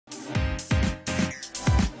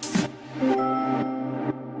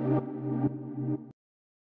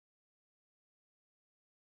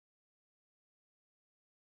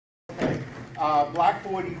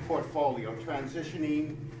Blackboard ePortfolio,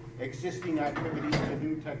 transitioning existing activities to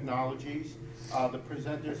new technologies. The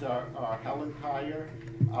presenters are Helen Kyer,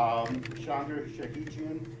 Chandra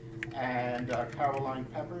Shahijian, and Caroline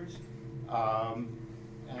Peppers.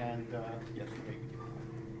 Yes,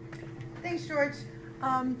 Kate. Thanks, George.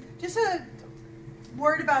 Just a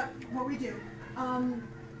word about what we do.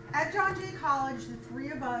 At John Jay College, the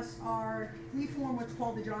three of us we form what's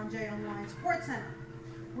called the John Jay Online Support Center.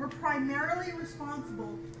 We're primarily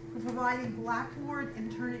responsible for providing Blackboard and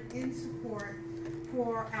Turnitin support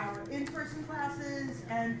for our in-person classes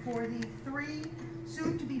and for the 3,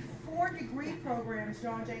 soon-to-be 4 degree programs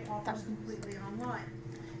John Jay offers completely online.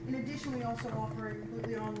 In addition, we also offer a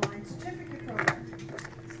completely online certificate program.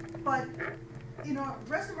 But in the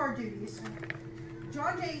rest of our duties,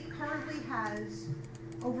 John Jay currently has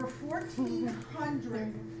over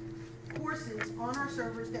 1,400 courses on our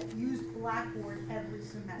servers that use Blackboard every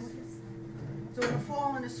semester. So in the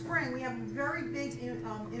fall and the spring, we have a very big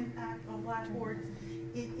impact on Blackboard.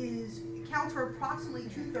 It accounts for approximately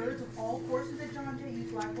 2/3 of all courses at John Jay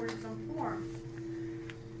use Blackboard in some form.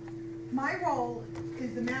 My role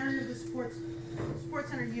is the manager of the Support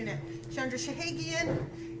Center unit. Chandra Shahagian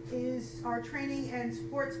is our training and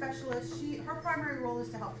support specialist. Her primary role is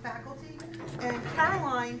to help faculty, and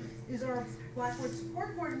Caroline is our Blackboard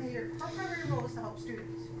support coordinator. Her primary role is to help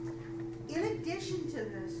students. In addition to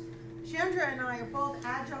this, Chandra and I are both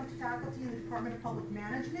adjunct faculty in the Department of Public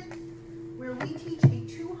Management, where we teach a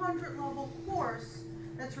 200-level course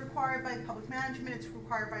that's required by public management. It's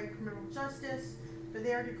required by criminal justice for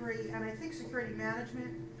their degree, and I think security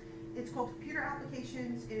management. It's called Computer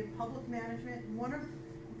Applications in Public Management.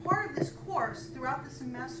 Part of this course, throughout the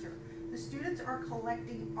semester, the students are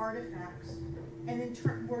collecting artifacts, and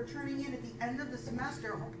we're turning in at the end of the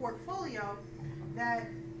semester a portfolio that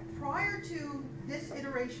prior to this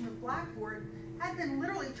iteration of Blackboard had been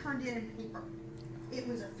literally turned in paper. It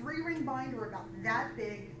was a 3-ring binder about that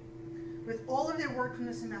big with all of their work from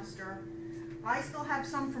the semester. I still have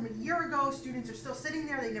some from a year ago. Students are still sitting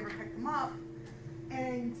there. They never picked them up.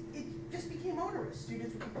 And it just became onerous.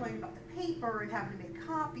 Students would complain about the paper and having to make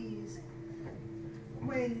copies.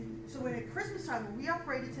 So at Christmas time, when we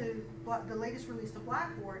upgraded to the latest release of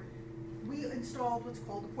Blackboard, we installed what's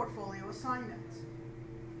called the portfolio assignments.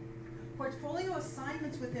 Portfolio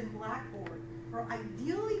assignments within Blackboard are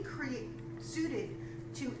ideally suited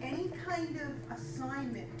to any kind of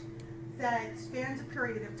assignment that spans a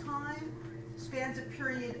period of time, spans a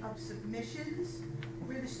period of submissions,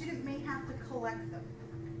 where the student may have to collect them.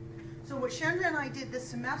 So what Chandra and I did this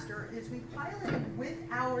semester is we piloted with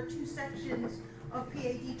our 2 sections of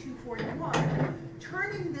PAD 241,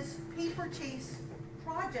 turning this paper chase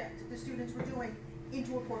project the students were doing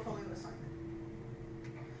into a portfolio assignment.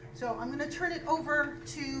 So I'm going to turn it over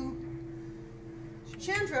to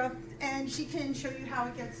Chandra, and she can show you how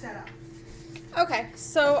it gets set up. Okay,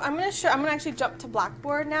 so I'm going to actually jump to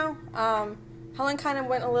Blackboard now. Helen kind of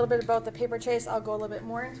went a little bit about the paper chase. I'll go a little bit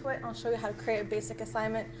more into it. I'll show you how to create a basic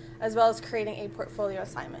assignment as well as creating a portfolio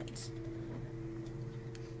assignment.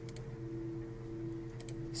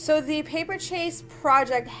 So the paper chase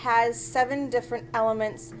project has 7 different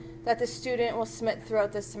elements that the student will submit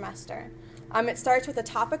throughout this semester. It starts with a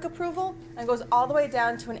topic approval and goes all the way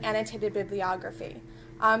down to an annotated bibliography.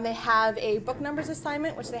 They have a book numbers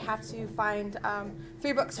assignment, which they have to find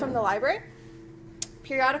 3 books from the library.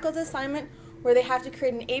 Periodicals assignment, where they have to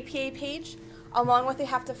create an APA page, along with they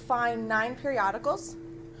have to find 9 periodicals.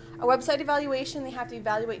 A website evaluation, they have to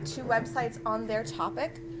evaluate 2 websites on their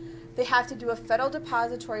topic. They have to do a federal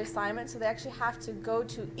depository assignment, so they actually have to go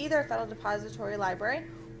to either a federal depository library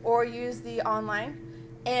or use the online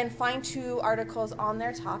and find 2 articles on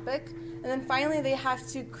their topic. And then finally, they have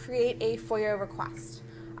to create a FOIA request.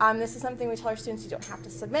 This is something we tell our students you don't have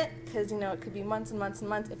to submit because it could be months and months and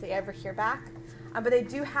months if they ever hear back. But they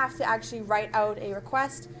do have to actually write out a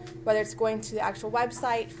request, whether it's going to the actual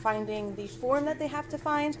website, finding the form that they have to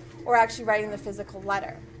find, or actually writing the physical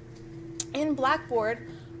letter. In Blackboard,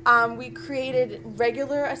 we created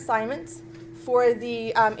regular assignments for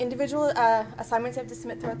the individual assignments they have to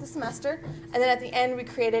submit throughout the semester, and then at the end we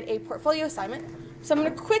created a portfolio assignment. So I'm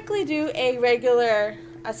going to quickly do a regular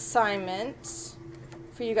assignment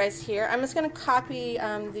for you guys here. I'm just going to copy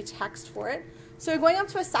the text for it. So we're going up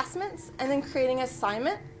to assessments and then creating an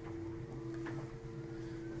assignment.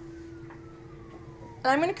 And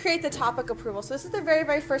I'm going to create the topic approval. So this is the very,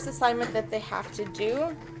 very first assignment that they have to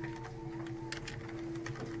do.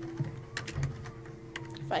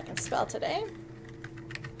 If I can spell today.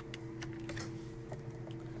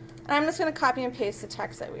 And I'm just going to copy and paste the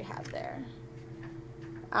text that we have there.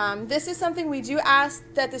 This is something we do ask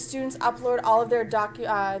that the students upload all of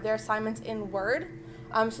their assignments in Word,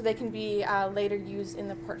 so they can be later used in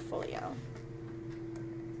the portfolio.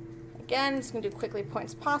 Again, I'm just going to do quickly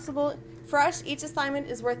points possible. For us, each assignment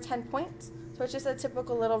is worth 10 points, so it's just a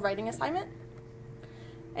typical little writing assignment.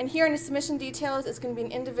 And here in the submission details, it's going to be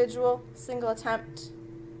an individual, single attempt,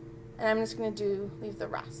 and I'm just going to leave the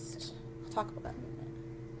rest. I'll talk about that in a minute.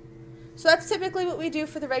 So that's typically what we do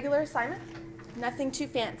for the regular assignment. Nothing too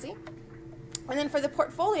fancy. And then for the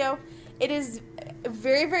portfolio, it is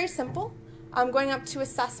very, very simple. I'm going up to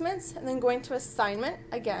assessments and then going to assignment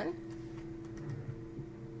again.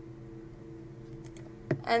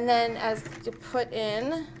 And then as you put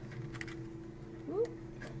in,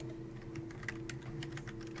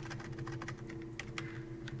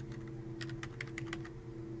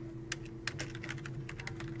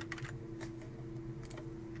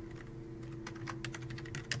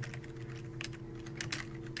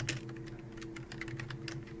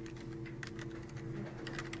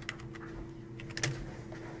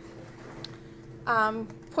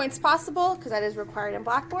 points possible, because that is required in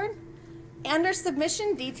Blackboard. Under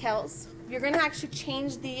submission details, you're going to actually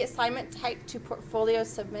change the assignment type to portfolio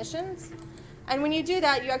submissions. And when you do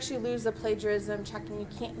that, you actually lose the plagiarism check, and you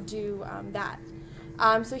can't do that.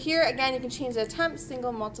 So here, again, you can change the attempt,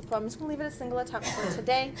 single, multiple. I'm just going to leave it a single attempt for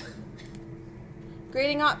today.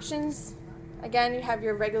 Grading options, again, you have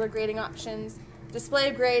your regular grading options. Display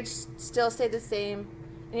of grades still stay the same,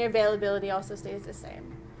 and your availability also stays the same.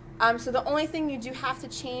 So the only thing you do have to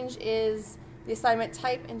change is the assignment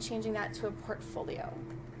type and changing that to a portfolio.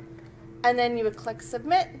 And then you would click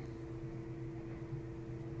submit.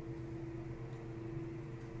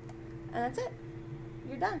 And that's it.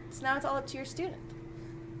 You're done. So now it's all up to your student.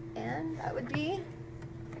 And that would be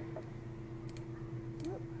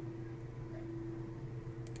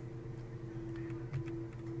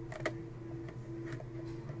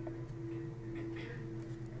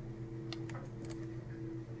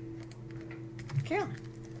Caroline.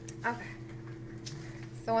 Okay.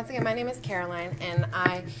 So once again, my name is Caroline, and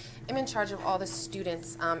I am in charge of all the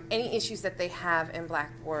students. Any issues that they have in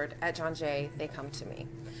Blackboard at John Jay, they come to me.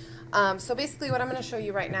 So basically what I'm going to show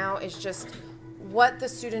you right now is just what the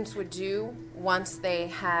students would do once they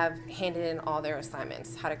have handed in all their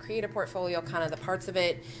assignments, how to create a portfolio, kind of the parts of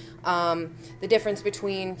it, the difference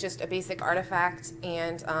between just a basic artifact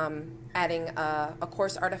and adding a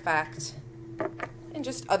course artifact, and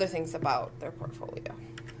just other things about their portfolio.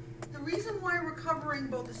 The reason why we're covering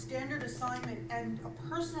both a standard assignment and a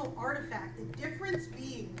personal artifact, the difference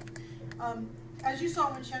being, as you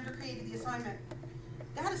saw when Chandra created the assignment,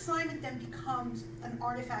 that assignment then becomes an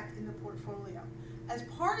artifact in the portfolio. As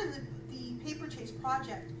part of the paper chase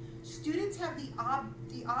project, students have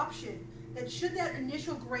the option that should that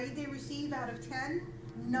initial grade they receive out of 10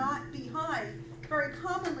 not be high, very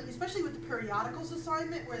commonly, especially with the periodicals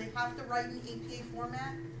assignment where they have to write in APA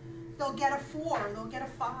format, they'll get a 4, they'll get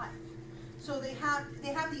a 5. So they have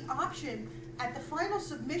the option at the final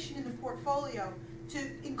submission in the portfolio to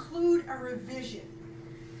include a revision.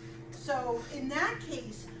 So in that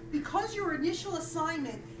case, because your initial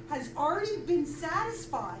assignment has already been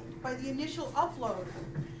satisfied by the initial upload,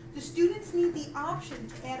 the students need the option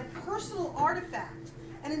to add a personal artifact.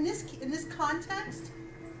 And in this context,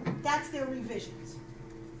 that's their revisions.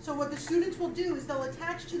 So what the students will do is they'll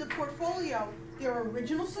attach to the portfolio their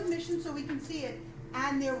original submission so we can see it,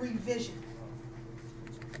 and their revision.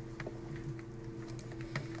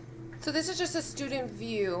 So this is just a student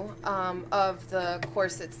view of the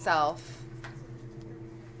course itself.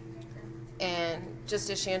 And just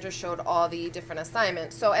as Chandra showed all the different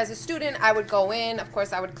assignments. So as a student, I would go in, of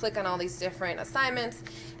course, I would click on all these different assignments,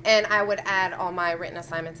 and I would add all my written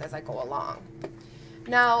assignments as I go along.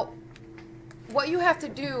 Now, what you have to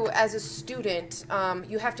do as a student,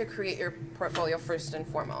 you have to create your portfolio first and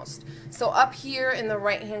foremost. So up here in the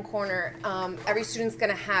right-hand corner, every student's going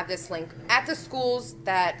to have this link at the schools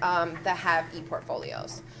that have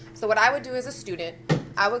e-portfolios. So what I would do as a student,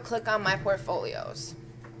 I would click on my portfolios.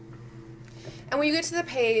 And when you get to the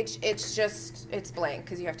page, it's blank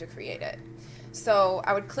because you have to create it. So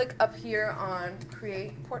I would click up here on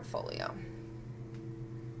Create Portfolio.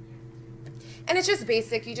 And it's just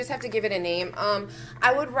basic. You just have to give it a name.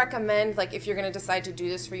 I would recommend, like, if you're going to decide to do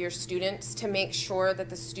this for your students, to make sure that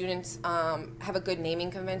the students have a good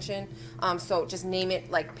naming convention. So just name it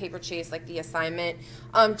like Paper Chase, like the assignment,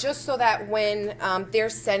 just so that when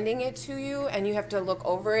they're sending it to you and you have to look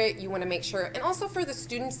over it, you want to make sure. And also for the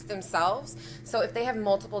students themselves, so if they have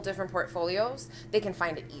multiple different portfolios, they can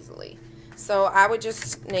find it easily. So I would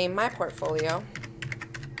just name my portfolio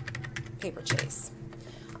Paper Chase.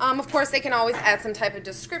 Of course, they can always add some type of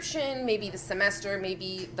description, maybe the semester,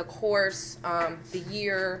 maybe the course, the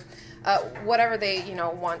year, whatever they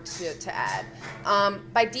want to add.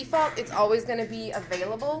 By default, it's always going to be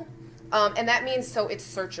available, and that means so it's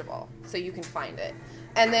searchable, so you can find it.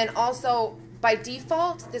 And then also, by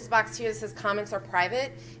default, this box here that says comments are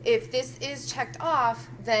private. If this is checked off,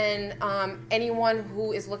 then anyone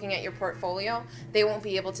who is looking at your portfolio, they won't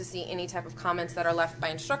be able to see any type of comments that are left by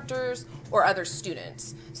instructors or other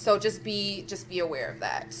students. So just be aware of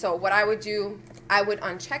that. So what I would do, I would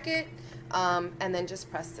uncheck it and then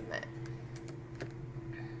just press submit.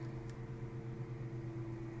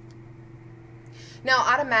 Now,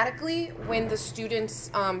 automatically, when the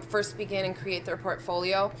students first begin and create their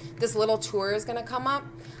portfolio, this little tour is going to come up.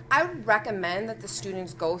 I would recommend that the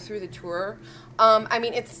students go through the tour. I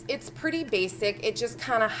mean, it's pretty basic. It just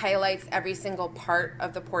kind of highlights every single part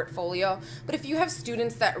of the portfolio. But if you have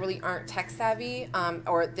students that really aren't tech savvy,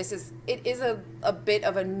 or it is a bit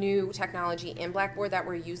of a new technology in Blackboard that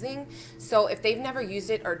we're using. So if they've never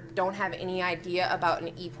used it or don't have any idea about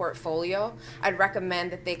an e-portfolio, I'd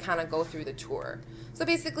recommend that they kind of go through the tour. So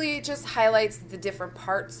basically, it just highlights the different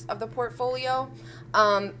parts of the portfolio,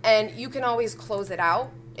 and you can always close it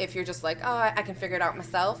out if you're just like, oh, I can figure it out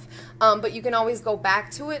myself. But you can always go back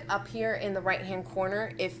to it up here in the right-hand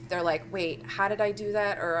corner if they're like, wait, how did I do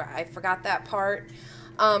that? Or I forgot that part.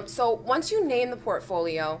 So once you name the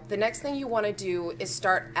portfolio, the next thing you want to do is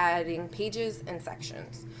start adding pages and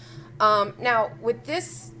sections. Now, with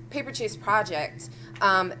this paper chase project,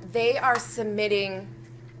 they are submitting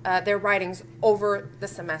their writings over the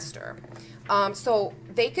semester. So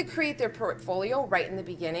they could create their portfolio right in the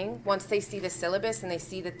beginning once they see the syllabus and they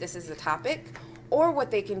see that this is a topic, or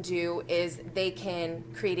what they can do is they can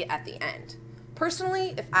create it at the end.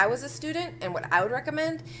 Personally, if I was a student, and what I would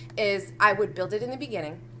recommend is I would build it in the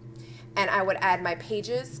beginning and I would add my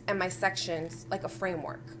pages and my sections like a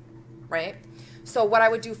framework, right? So what I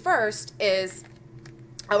would do first is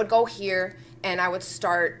I would go here and I would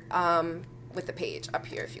start with the page up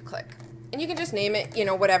here if you click. And you can just name it,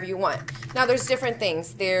 whatever you want. Now, there's different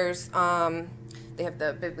things. There's, they have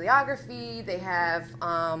the bibliography. They have,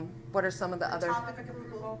 what are some of the other? Topic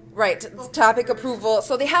approval. Right, topic approval.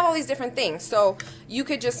 So they have all these different things. So you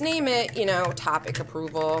could just name it, topic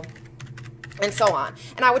approval, and so on.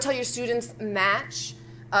 And I would tell your students match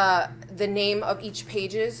the name of each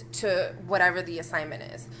pages to whatever the assignment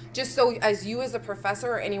is. Just so as you as a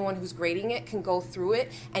professor or anyone who's grading it can go through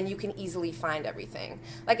it and you can easily find everything.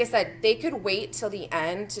 Like I said, they could wait till the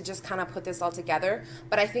end to just kind of put this all together,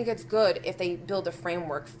 but I think it's good if they build a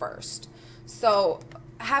framework first. So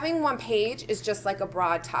having one page is just like a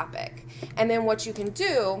broad topic. And then what you can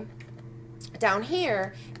do down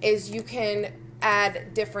here is you can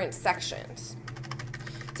add different sections.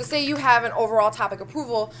 So say you have an overall topic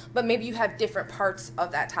approval, but maybe you have different parts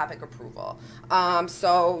of that topic approval.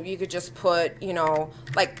 So you could just put,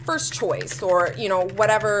 like first choice or,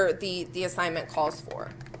 whatever the assignment calls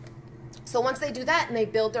for. So once they do that and they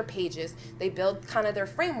build their pages, they build kind of their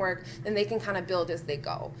framework, then they can kind of build as they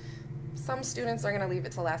go. Some students are going to leave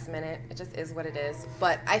it to last minute. It just is what it is.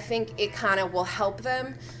 But I think it kind of will help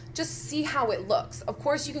them just see how it looks. Of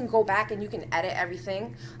course, you can go back and you can edit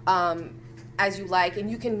everything as you like,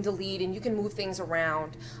 and you can delete and you can move things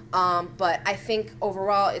around. But I think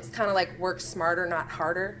overall it's kind of like work smarter, not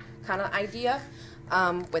harder kind of idea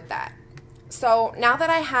with that. So now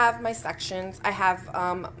that I have my sections, I have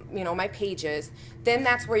my pages, then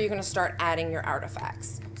that's where you're going to start adding your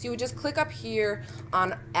artifacts. So you would just click up here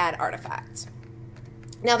on Add Artifact.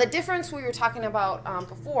 Now the difference we were talking about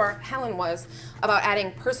before, Helen, was about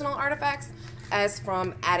adding personal artifacts as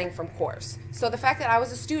from adding from course. So the fact that I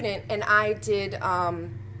was a student and I did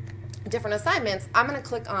different assignments, I'm going to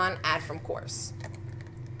click on Add from Course.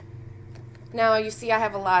 Now you see I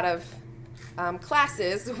have a lot of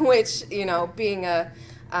classes, which, being a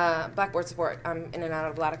Blackboard support, I'm in and out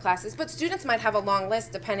of a lot of classes, but students might have a long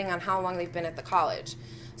list depending on how long they've been at the college.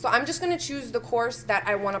 So I'm just going to choose the course that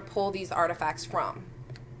I want to pull these artifacts from.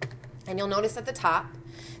 And you'll notice at the top,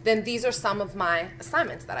 then these are some of my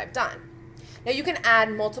assignments that I've done. Now you can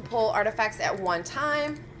add multiple artifacts at one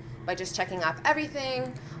time by just checking off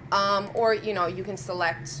everything, or you can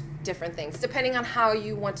select different things depending on how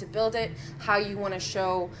you want to build it, how you want to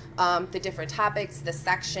show the different topics, the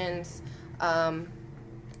sections, and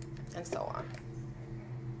so on.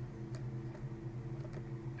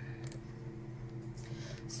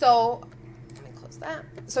 So let me close that.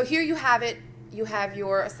 So here you have it. You have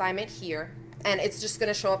your assignment here. And it's just going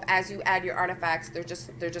to show up as you add your artifacts. They're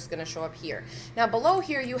just going to show up here. Now below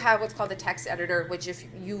here you have what's called the text editor, which if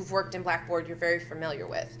you've worked in Blackboard, you're very familiar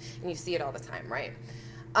with, and you see it all the time, right?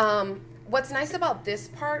 What's nice about this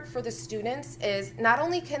part for the students is not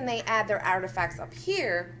only can they add their artifacts up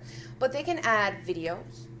here, but they can add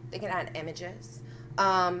videos, they can add images.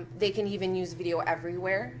 They can even use Video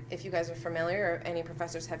Everywhere, if you guys are familiar, or any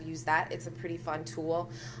professors have used that. It's a pretty fun tool.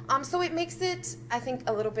 So it makes it, I think,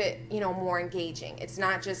 a little bit, more engaging. It's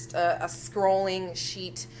not just a scrolling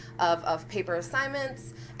sheet of paper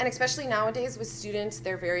assignments. And especially nowadays with students,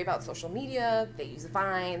 they're very about social media. They use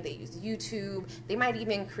Vine, they use YouTube. They might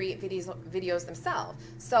even create videos themselves.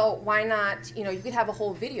 So why not, you could have a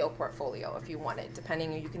whole video portfolio if you wanted,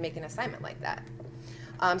 depending, you can make an assignment like that.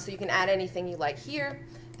 So you can add anything you like here,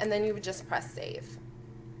 and then you would just press save.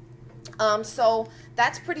 So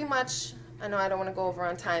that's pretty much, I know I don't want to go over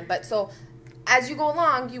on time, but so as you go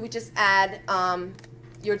along, you would just add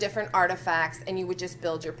your different artifacts, and you would just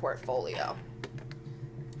build your portfolio.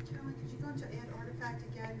 Carolyn, could you go into add artifact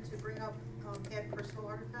again to bring up add personal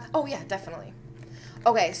artifact? Oh yeah, definitely.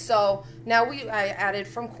 Okay, so now I added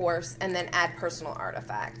from course and then add personal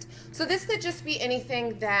artifact. So this could just be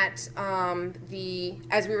anything that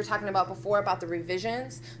as we were talking about before about the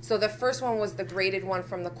revisions. So the first one was the graded one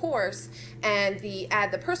from the course, and the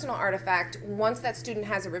add the personal artifact, once that student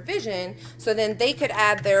has a revision, so then they could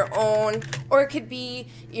add their own, or it could be,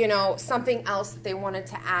 something else that they wanted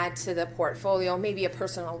to add to the portfolio, maybe a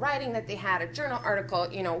personal writing that they had, a journal article,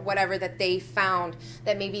 whatever that they found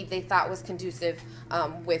that maybe they thought was conducive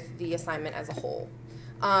with the assignment as a whole.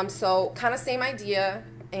 So kind of same idea,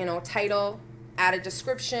 title, add a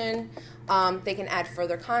description, they can add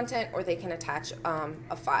further content, or they can attach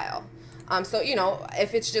a file. So,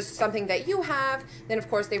 if it's just something that you have, then of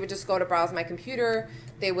course they would just go to Browse My Computer,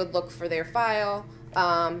 they would look for their file,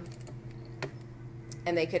 and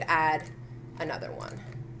they could add another one.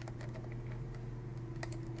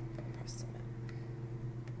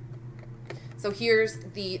 So here's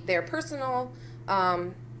their personal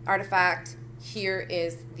artifact. Here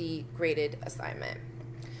is the graded assignment.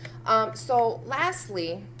 So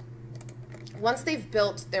lastly, once they've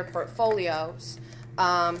built their portfolios,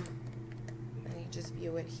 let me just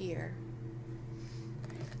view it here.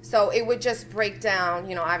 So it would just break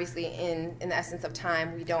down, obviously in the essence of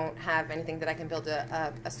time, we don't have anything that I can build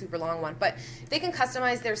a super long one, but they can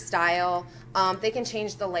customize their style, they can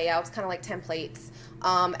change the layouts, kind of like templates,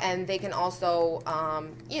 and they can also,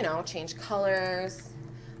 change colors.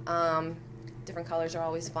 Different colors are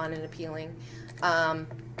always fun and appealing. So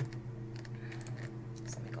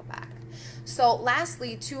let me go back. So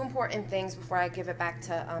lastly, two important things before I give it back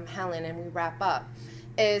to Helen and we wrap up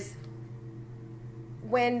is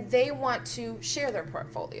when they want to share their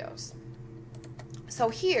portfolios. So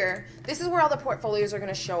here, this is where all the portfolios are going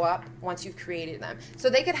to show up once you've created them. So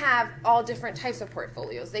they could have all different types of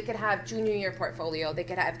portfolios. They could have junior year portfolio. They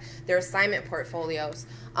could have their assignment portfolios.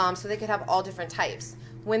 So they could have all different types.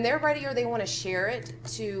 When they're ready or they want to share it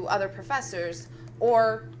to other professors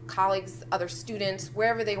or colleagues, other students,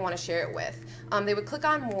 wherever they want to share it with, they would click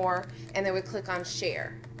on More and they would click on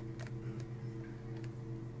Share.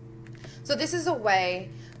 So this is a way,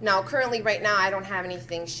 now currently right now I don't have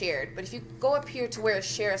anything shared, but if you go up here to where it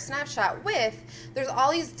Share a Snapshot With, there's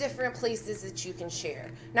all these different places that you can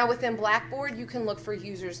share. Now within Blackboard you can look for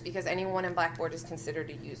users because anyone in Blackboard is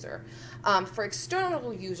considered a user. For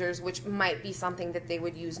external users, which might be something that they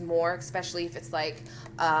would use more, especially if it's like,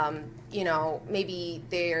 maybe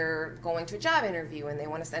they're going to a job interview and they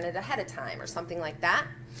want to send it ahead of time or something like that,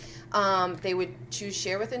 they would choose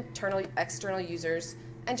Share with external users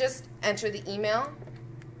and just enter the email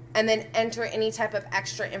and then enter any type of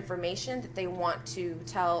extra information that they want to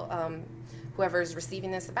tell whoever is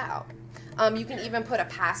receiving this about. You can even put a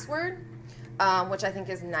password, which I think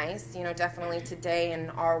is nice. Definitely today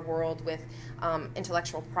in our world with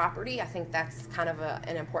intellectual property, I think that's kind of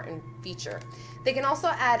an important feature. They can also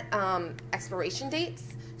add expiration dates.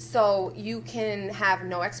 So you can have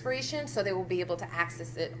no expiration, so they will be able to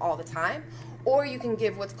access it all the time. Or you can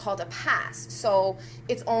give what's called a pass. So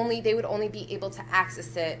they would only be able to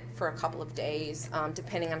access it for a couple of days,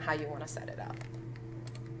 depending on how you want to set it up.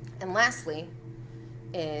 And lastly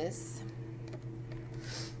is,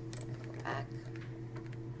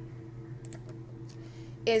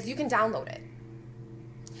 you can download it.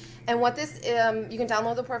 And what this, you can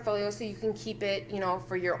download the portfolio so you can keep it,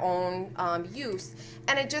 for your own use.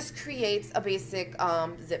 And it just creates a basic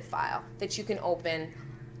zip file that you can open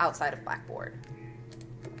outside of Blackboard.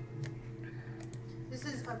 This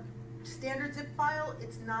is a standard zip file.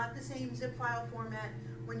 It's not the same zip file format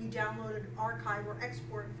when you download an archive or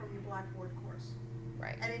export from your Blackboard course.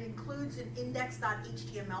 Right. And it includes an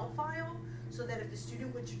index.html file so that if the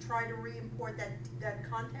student were to try to re-import that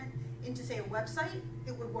content into, say, a website,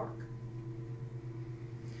 it would work.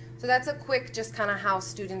 So that's a quick, just kind of how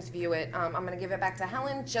students view it. I'm going to give it back to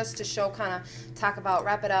Helen just to show,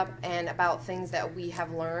 wrap it up, and about things that we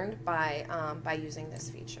have learned by using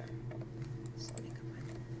this feature. So let me go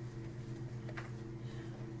back.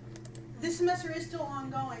 This semester is still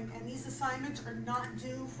ongoing, and these assignments are not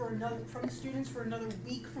due from the students for another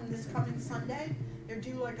week from this coming Sunday. They're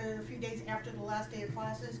due like a few days after the last day of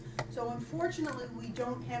classes. So unfortunately, we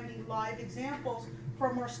don't have any live examples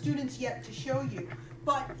from our students yet to show you.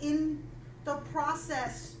 But in the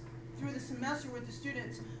process through the semester with the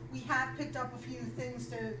students, we have picked up a few things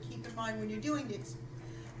to keep in mind when you're doing these.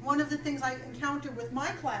 One of the things I encountered with my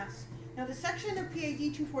class, now the section of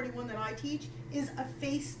PAD 241 that I teach is a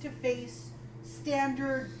face-to-face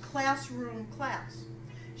standard classroom class.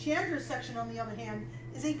 Chandra's section, on the other hand,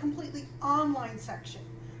 is a completely online section.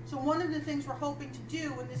 So one of the things we're hoping to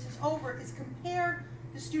do when this is over is compare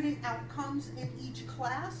the student outcomes in each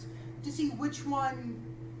class to see which one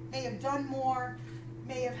may have done more,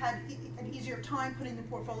 may have had an easier time putting the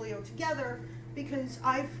portfolio together, because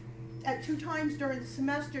I've, at 2 times during the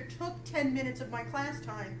semester, took 10 minutes of my class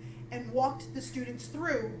time and walked the students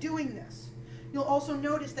through doing this. You'll also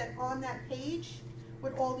notice that on that page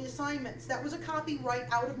with all the assignments, that was a copy right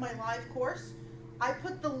out of my live course. I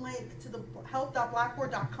put the link to the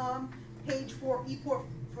help.blackboard.com page for the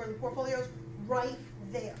portfolios right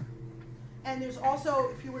there. And there's also,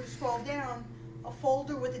 if you were to scroll down, a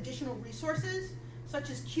folder with additional resources, such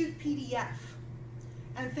as cute PDF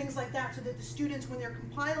and things like that, so that the students, when they're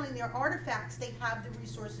compiling their artifacts, they have the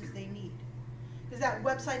resources they need. Because that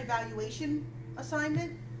website evaluation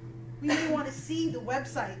assignment, we may want to see the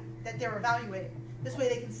website that they're evaluating. This way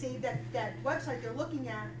they can save that website they're looking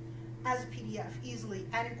at as a PDF easily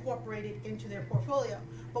and incorporate it into their portfolio.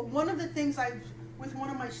 But one of the things with one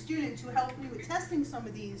of my students who helped me with testing some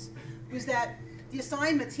of these, was that the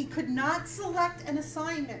assignments, he could not select an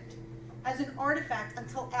assignment as an artifact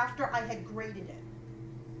until after I had graded it.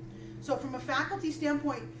 So from a faculty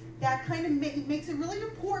standpoint, that kind of makes it really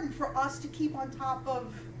important for us to keep on top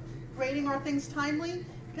of grading our things timely,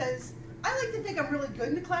 because I like to think I'm really good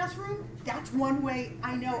in the classroom. That's one way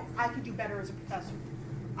I know I could do better as a professor.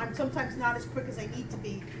 I'm sometimes not as quick as I need to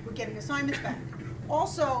be with getting assignments back.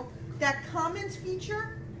 Also, that comments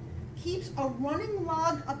feature keeps a running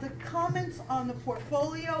log of the comments on the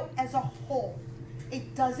portfolio as a whole.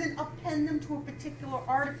 It doesn't append them to a particular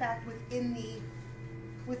artifact within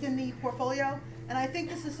the portfolio. And I think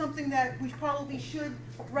this is something that we probably should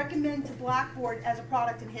recommend to Blackboard as a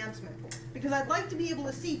product enhancement, because I'd like to be able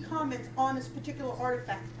to see comments on this particular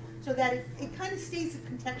artifact so that it kind of stays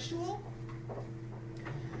contextual.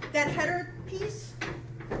 That header piece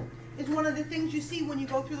is one of the things you see when you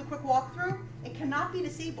go through the quick walkthrough. It cannot be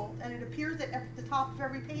disabled, and it appears at the top of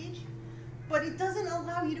every page, but it doesn't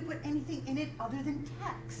allow you to put anything in it other than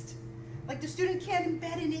text. Like the student can't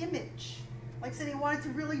embed an image. Like say they wanted to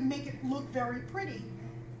really make it look very pretty.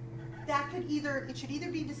 It should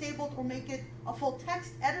either be disabled or make it a full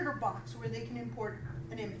text editor box where they can import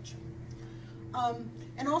an image.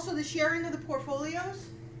 And also the sharing of the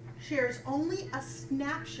portfolios shares only a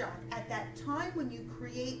snapshot at that time when you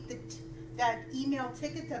create that email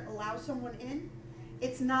ticket that allows someone in.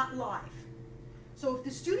 It's not live. So if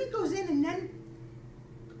the student goes in and then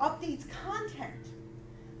updates content,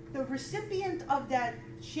 the recipient of that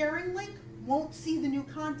sharing link won't see the new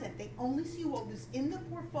content. They only see what was in the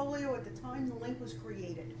portfolio at the time the link was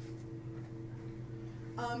created.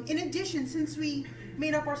 In addition, since we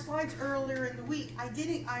made up our slides earlier in the week,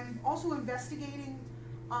 I'm also investigating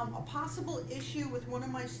a possible issue with one of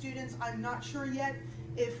my students. I'm not sure yet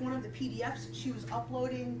if one of the PDFs she was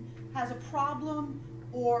uploading has a problem,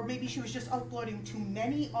 or maybe she was just uploading too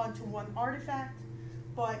many onto one artifact,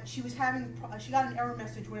 but she got an error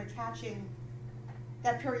message when attaching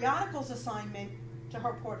that periodicals assignment to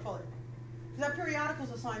her portfolio. Because that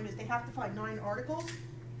periodicals assignment is they have to find 9 articles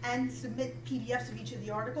and submit PDFs of each of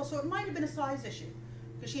the articles, so it might have been a size issue,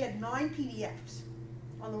 because she had 9 PDFs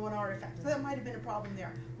on the one artifact. So that might have been a problem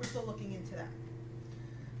there. We're still looking into that.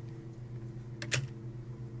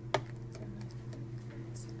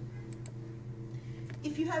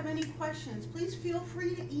 If you have any questions, please feel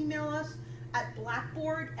free to email us at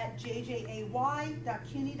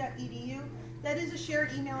blackboard@jjay.cuny.edu. That is a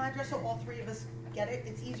shared email address, so all 3 of us get it.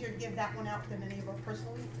 It's easier to give that one out than any of our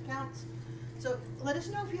personal accounts. So let us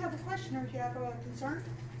know if you have a question or if you have a concern,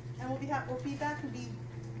 and or feedback, would be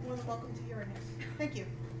more than welcome to hearing it. Thank you.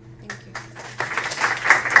 Thank you.